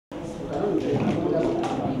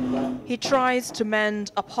He tries to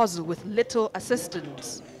mend a puzzle with little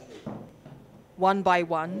assistance. One by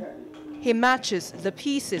one, he matches the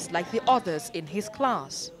pieces like the others in his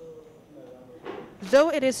class. Though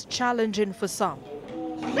it is challenging for some,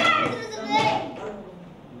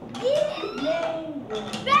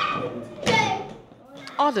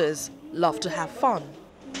 others love to have fun.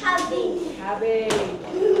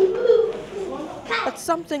 But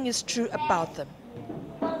something is true about them.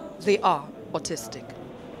 They are autistic.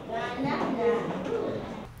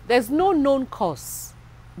 There's no known cause.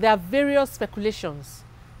 There are various speculations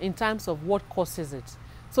in terms of what causes it.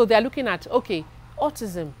 So they're looking at, okay,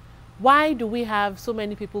 autism. Why do we have so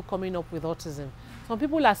many people coming up with autism? Some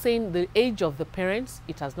people are saying the age of the parents,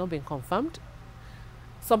 it has not been confirmed.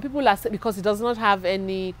 Some people are saying because it does not have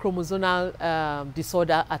any chromosomal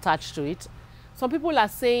disorder attached to it. Some people are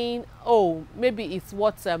saying, oh, maybe it's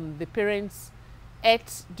what the parents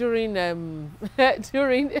ate during,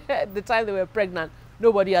 during the time they were pregnant.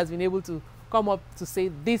 Nobody has been able to come up to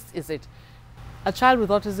say this is it. A child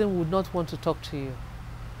with autism would not want to talk to you.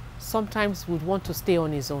 Sometimes would want to stay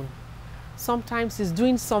on his own. Sometimes he's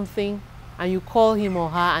doing something and you call him or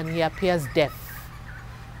her and he appears deaf.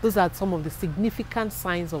 Those are some of the significant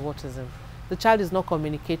signs of autism. The child is not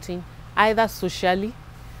communicating either socially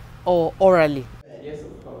or orally. Yes,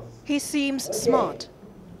 of course. He seems smart,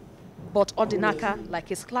 but Odinaka, like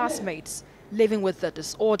his classmates living with the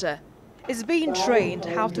disorder, is being trained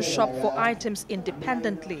how to shop for items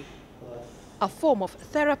independently, a form of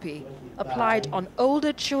therapy applied on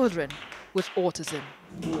older children with autism.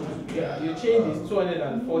 Yeah, your change is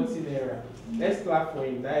 240 naira. Let's clap for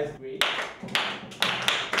him. That is great.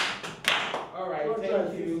 All right,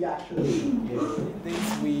 thank you. Yes.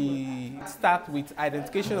 We start with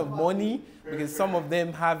identification of money because some of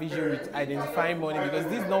them have issue with identifying money because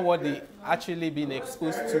this is not what they actually been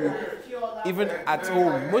exposed to even at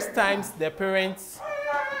home. Most times their parents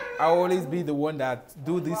are always be the one that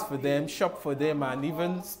do this for them, shop for them, and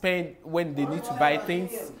even spend when they need to buy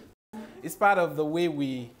things. It's part of the way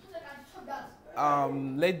we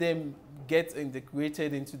let them get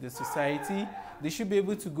integrated into the society. They should be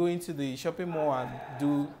able to go into the shopping mall and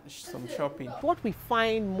do some shopping. What we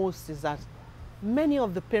find most is that many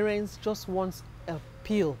of the parents just want a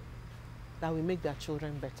pill that will make their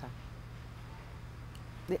children better.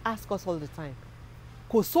 They ask us all the time,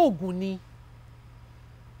 "Koso guni,"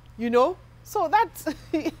 you know? So that's,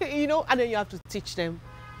 you know, and then you have to teach them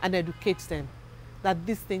and educate them that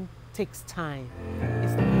this thing takes time.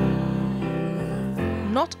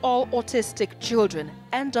 Not all autistic children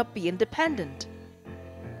end up being dependent.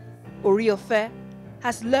 Oriofe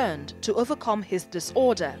has learned to overcome his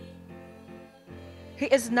disorder. He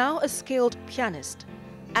is now a skilled pianist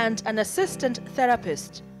and an assistant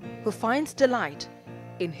therapist who finds delight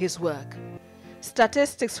in his work.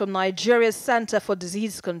 Statistics from Nigeria's Center for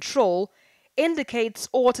Disease Control indicates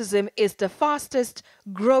autism is the fastest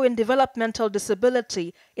growing developmental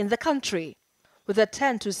disability in the country, with a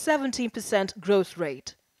 10 to 17% growth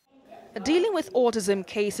rate. Dealing with autism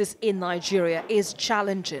cases in Nigeria is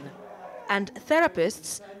challenging, and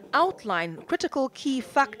therapists outline critical key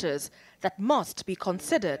factors that must be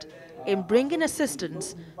considered in bringing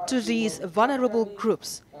assistance to these vulnerable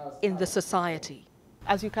groups in the society.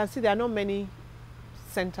 As you can see, there are not many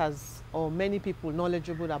centers or many people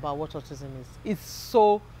knowledgeable about what autism is. It's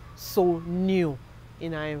so new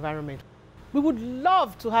in our environment. We would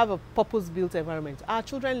love to have a purpose-built environment. Our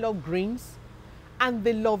children love greens and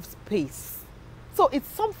they love space. So it's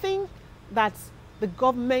something that the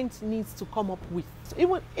government needs to come up with. So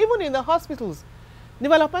even in the hospitals,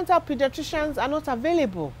 developmental pediatricians are not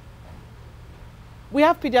available. We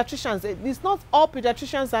have pediatricians. It's not all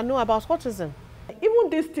pediatricians that know about autism. Even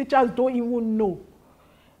these teachers don't even know.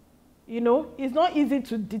 You know, it's not easy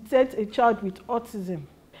to detect a child with autism.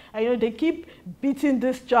 And, you know, they keep beating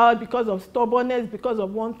this child because of stubbornness, because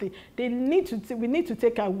of one thing. We need to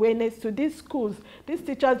take awareness to these schools. These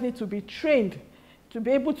teachers need to be trained to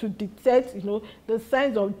be able to detect, you know, the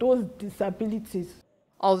signs of those disabilities.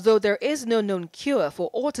 Although there is no known cure for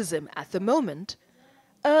autism at the moment,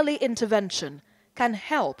 early intervention can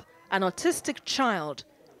help an autistic child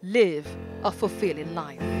live a fulfilling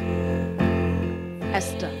life.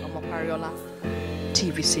 Esther Omopariola,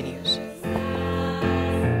 TVC News.